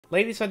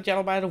Ladies and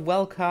gentlemen,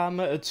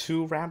 welcome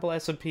to Ramble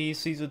SMP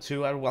Season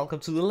 2 and welcome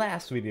to the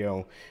last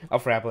video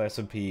of Ramble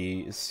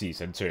SMP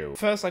Season 2.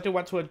 First, I do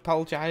want to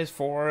apologize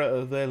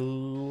for the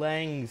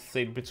length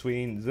in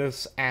between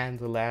this and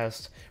the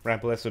last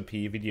Ramble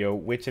SMP video,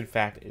 which in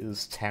fact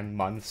is 10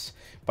 months,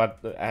 but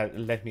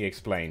let me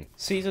explain.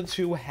 Season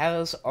 2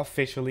 has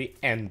officially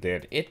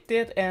ended. It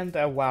did end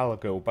a while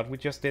ago, but we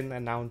just didn't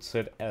announce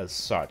it as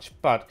such.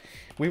 But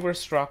we were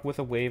struck with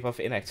a wave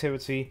of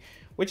inactivity,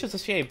 which is a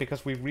shame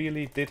because we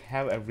really did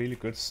have a really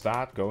good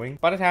start going.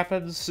 But it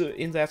happens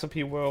in the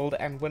SMP world,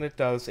 and when it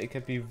does, it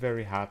can be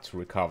very hard to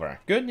recover.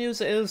 Good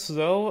news is,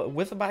 though,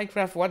 with the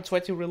Minecraft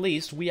 1.20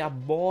 released, we are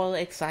more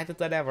excited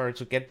than ever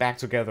to get back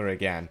together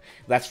again.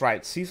 That's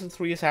right, Season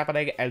 3 is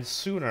happening, and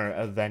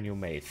sooner than you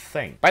may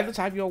think. By the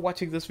time you're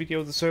watching this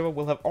video, the server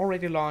will have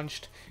already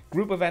launched,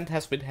 group event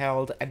has been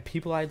held, and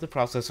people are in the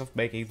process of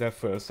making their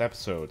first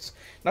episodes.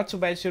 Not to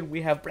mention,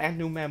 we have brand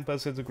new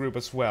members in the group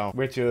as well,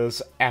 which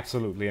is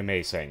absolutely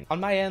amazing. On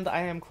my end,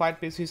 I am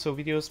quite busy, so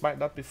videos might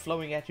not be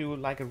flowing at you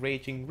like a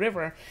raging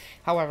river.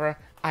 However,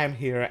 I am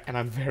here and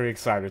I'm very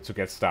excited to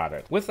get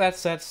started. With that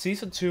said,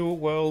 Season 2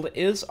 World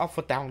is up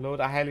for download.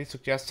 I highly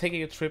suggest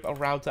taking a trip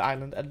around the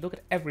island and look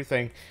at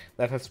everything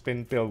that has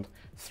been built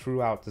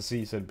throughout the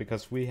season,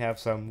 because we have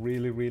some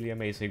really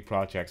amazing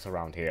projects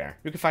around here.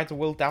 You can find the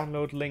world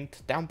download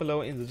linked down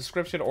below in the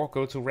description, or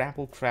go to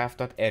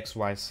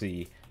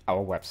RambleCraft.xyz,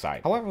 our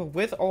website. However,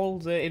 with all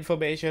the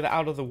information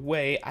out of the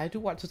way, I do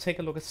want to take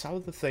a look at some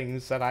of the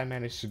things that I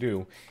managed to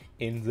do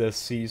in this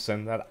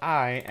season that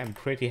I am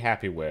pretty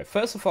happy with.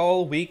 First of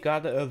all, we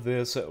got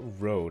this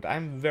road.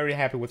 I'm very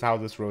happy with how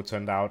this road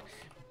turned out.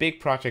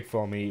 Big project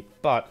for me,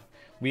 but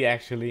we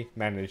actually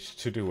managed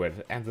to do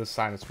it. And this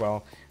sign as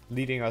well,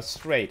 leading us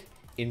straight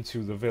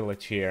into the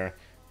village here,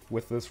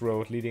 with this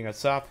road leading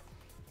us up.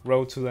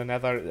 Road to the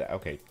nether.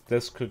 Okay,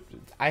 this could...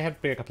 I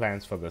had bigger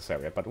plans for this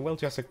area, but we'll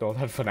just ignore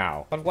that for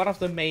now. But one of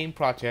the main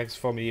projects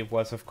for me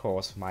was, of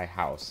course, my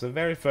house. The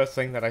very first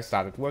thing that I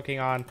started working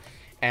on,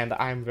 and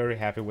I'm very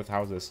happy with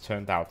how this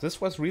turned out.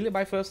 This was really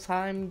my first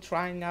time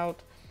trying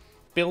out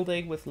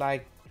building with,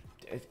 like,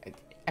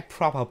 a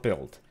proper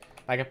build.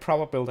 Like a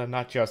proper build, and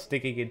not just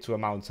digging into a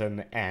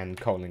mountain and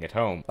calling it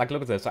home. Like,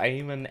 look at this. I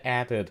even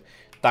added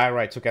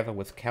diorite together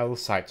with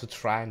calcite to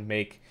try and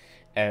make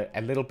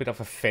a little bit of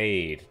a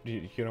fade,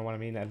 you know what I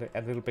mean?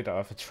 A little bit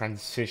of a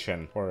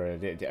transition, or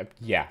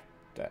yeah.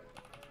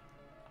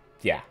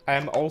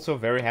 I'm also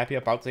very happy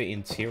about the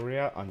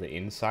interior on the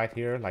inside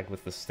here, like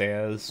with the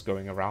stairs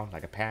going around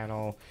like a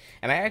panel.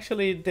 And I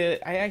actually did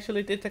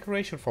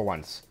decoration for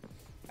once.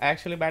 I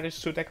actually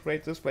managed to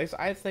decorate this place,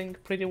 I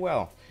think, pretty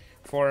well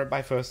for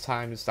my first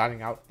time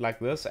starting out like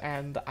this,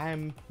 and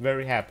I'm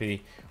very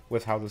happy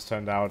with how this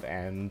turned out,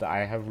 and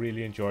I have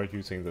really enjoyed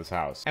using this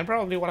house. And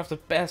probably one of the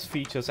best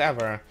features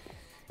ever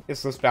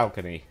is this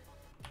balcony,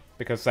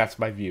 because that's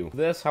my view.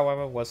 This,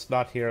 however, was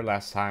not here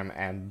last time,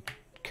 and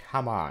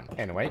come on.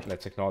 Anyway,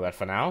 let's ignore that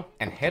for now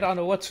and head on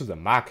over to the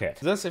market.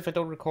 This, if I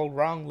don't recall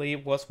wrongly,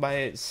 was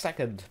my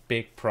second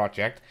big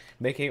project,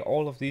 making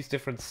all of these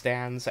different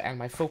stands, and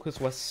my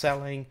focus was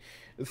selling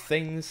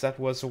things that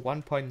was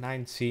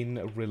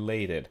 1.19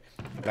 related,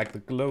 like the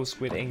glow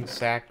squid ink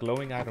sac,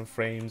 glowing item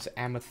frames,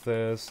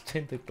 amethyst,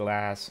 tinted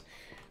glass,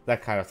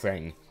 that kind of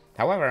thing.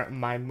 However,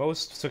 my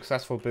most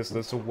successful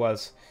business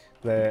was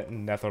the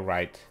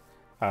netherite,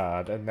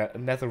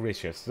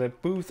 nethericious, the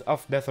booth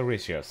of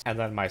nethericious, and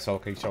then my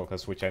sulking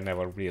shulkers, which I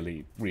never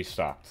really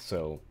restocked,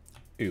 so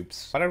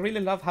oops. But I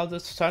really love how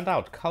this turned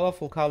out.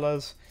 Colorful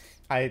colors.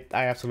 I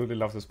absolutely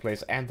love this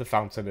place, and the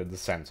fountain in the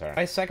center.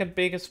 My second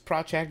biggest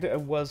project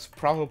was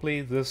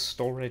probably this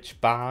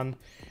storage barn,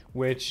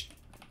 which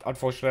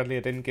unfortunately I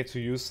didn't get to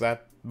use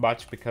that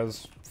much,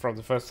 because from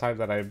the first time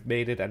that I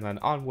made it and then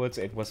onwards,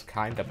 it was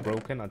kind of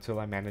broken until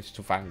I managed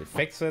to finally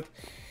fix it.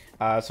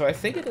 So I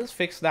think it is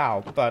fixed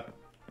now, but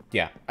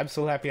yeah, I'm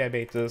still happy I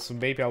made this.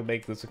 Maybe I'll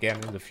make this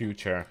again in the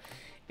future.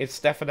 It's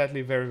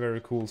definitely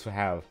very cool to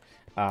have.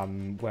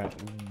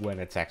 When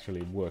it's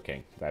actually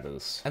working, that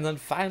is. And then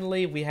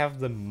finally we have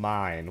the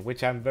mine,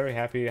 which I'm very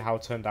happy how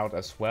it turned out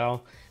as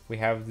well. We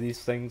have these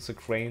things, the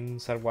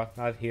cranes and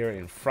whatnot here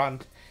in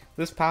front.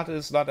 This part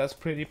is not as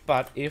pretty,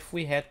 but if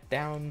we head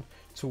down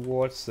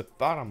towards the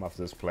bottom of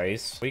this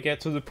place, we get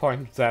to the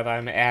point that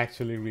I'm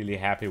actually really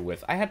happy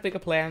with. I had bigger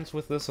plans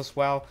with this as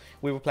well.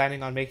 We were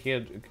planning on making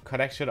a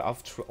connection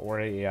of,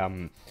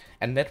 a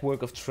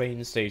network of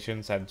train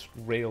stations and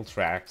rail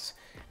tracks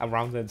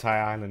around the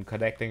entire island,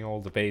 connecting all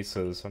the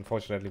bases.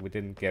 Unfortunately, we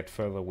didn't get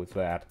further with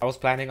that. I was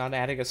planning on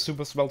adding a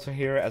super smelter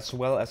here, as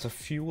well as a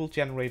fuel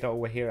generator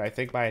over here. I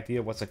think my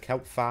idea was a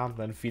kelp farm,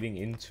 then feeding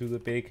into the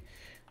big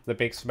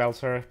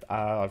smelter.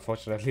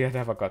 Unfortunately, I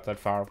never got that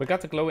far. We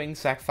got the glowing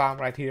sack farm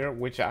right here,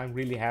 which I'm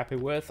really happy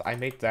with. I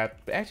made that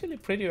actually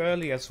pretty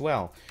early as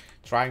well,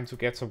 trying to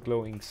get some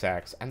glowing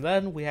sacks. And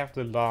then we have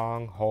the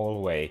long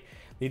hallway,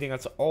 leading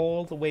us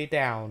all the way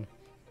down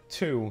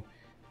to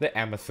the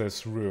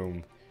amethyst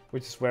room,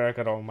 which is where I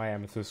got all my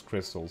amethyst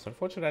crystals.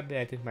 Unfortunately,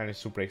 I did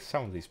manage to break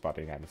some of these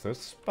spotting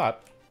amethysts,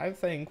 but I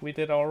think we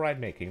did alright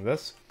making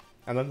this.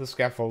 And then the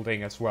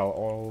scaffolding as well,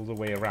 all the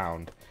way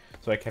around.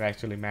 So I can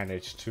actually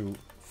manage to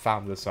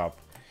farm this up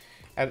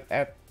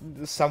at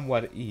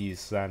somewhat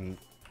ease than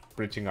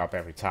bridging up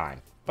every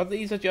time. But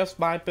these are just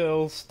my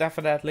builds.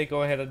 Definitely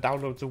go ahead and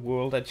download the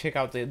world and check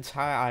out the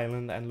entire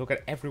island and look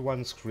at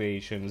everyone's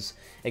creations.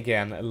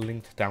 Again,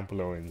 linked down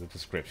below in the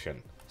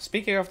description.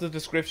 Speaking of the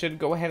description,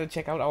 go ahead and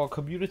check out our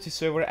community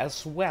server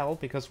as well,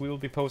 because we will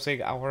be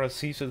posting our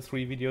Season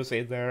 3 videos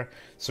in there,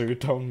 so you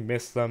don't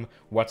miss them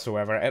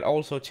whatsoever. And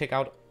also check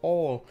out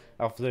all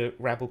of the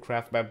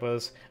RambleCraft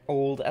members,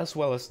 old as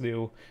well as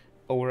new,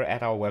 over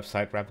at our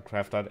website,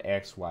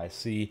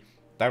 RambleCraft.xyz.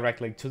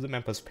 Direct link to the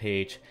members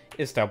page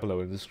is down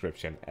below in the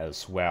description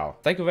as well.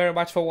 Thank you very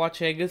much for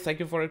watching, thank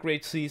you for a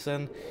great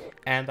season,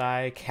 and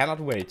I cannot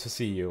wait to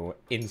see you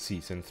in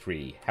Season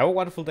 3. Have a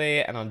wonderful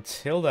day, and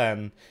until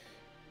then,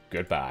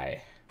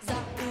 goodbye.